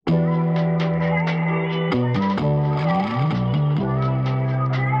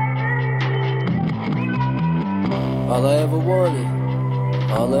All I ever wanted,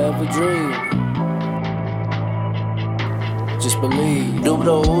 all I ever dreamed. Just believe.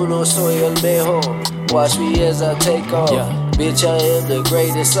 Numero uno, soy el mejor. Watch me as I take off. Bitch, I am the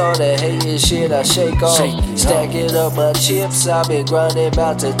greatest. All that hating shit I shake off. Stacking up my chips, I've been grinding,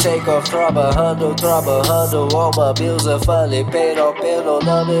 about to take off. Trabajando, all my bills are finally paid off. Pero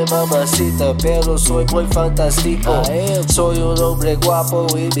no me mamacita, pero soy muy fantástico. Soy un hombre guapo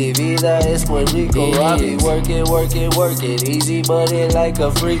y mi vida es muy rico. I be working, easy money like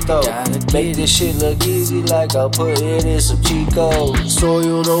a frito. Make this shit look easy like I'm putting in some Chicos. Soy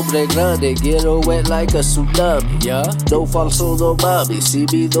un hombre grande, quiero wet like a tsunami. No falso, no mami, si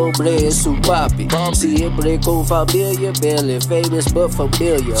mi nombre es su papi. Siempre con familia, barely famous but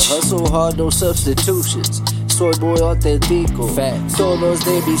familiar. Hustle hard, no substitutions. Soy muy auténtico. Todos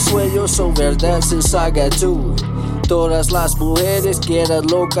de mis sueños son verdad since I got to it. Todas las mujeres quedan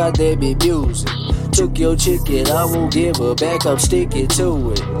locas de mi music. Took your chicken, I won't give her back, I'm sticking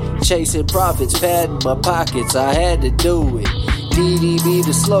to it. Chasing profits, padding my pockets, I had to do it. DDB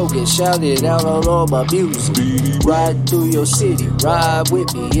the slogan, shout it out on all my music. Riding through your city, ride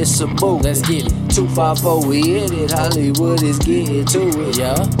with me, it's a move. Let's get it. 254, we in it, Hollywood is getting to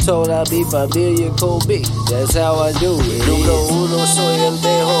it. Told I be familiar con me, that's how I do it. Numero uno, soy el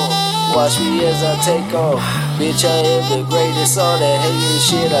mejor. Watch me as I take off. Bitch, I am the greatest. All that hating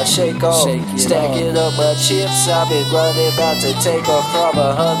shit I shake off. Stacking up my chips, I've been grinding, about to take off.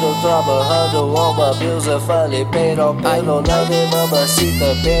 Trabajando, all my bills are finally paid off. Pero no me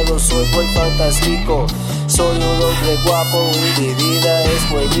mamacita, pero soy muy fantástico. Soy un hombre guapo y mi vida es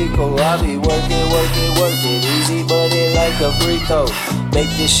muy rico. I be working, easy money like a frito. Make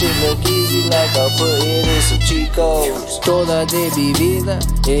this shit look easy like I'm putting in some Chicos. Toda de mi vida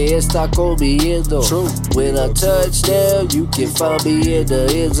está comiendo. When I touch down, you can find me in the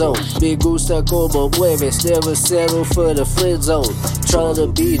end zone. Me gusta como mueves, never settle for the friend zone. Trying to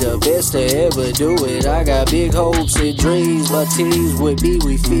be the best to ever do it. I got big hopes and dreams. My teams with me,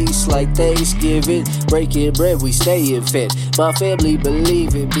 we feast like Thanksgiving. Breaking bread, we staying fed. My family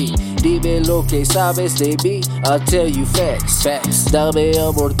believe in me. Dime lo que sabes de mí, I'll tell you facts. Dame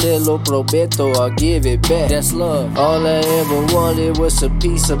amor, te lo prometo, I'll give it back. That's love. All I ever wanted was some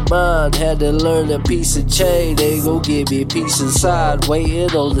peace of mind. Had to learn a piece of change. They gon' give me peace inside.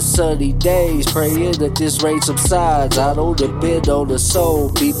 Waiting on the sunny days, praying that this rain subsides. I don't depend on the soul.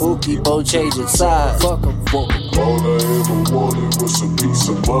 People keep on changing sides. Fuck 'em. All I ever wanted was some peace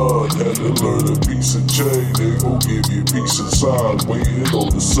of mind. Had to learn a piece of change. They gon' give you peace inside. Waiting on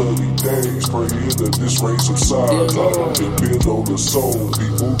the sunny days, praying that this rain subsides. I don't depend on the soul.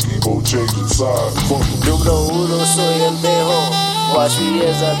 People keep on changing sides. Fuck 'em. Numero uno, soy el mejor. Watch me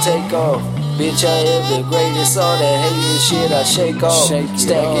as I take off. Bitch, I am the greatest. All that hating shit I shake off.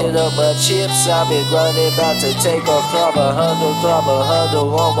 Stacking up my chips, I've been grinding, about to take off.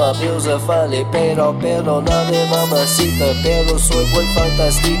 Trabajando, all my bills are finally paid off. Pero no me mamacita, pero soy muy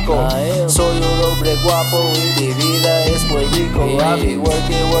fantástico. Soy un hombre guapo y mi vida es muy rico. I be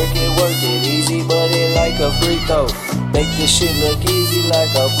working, easy money like a frito. Make this shit look easy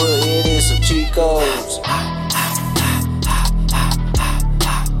like I'm putting in some Chicos.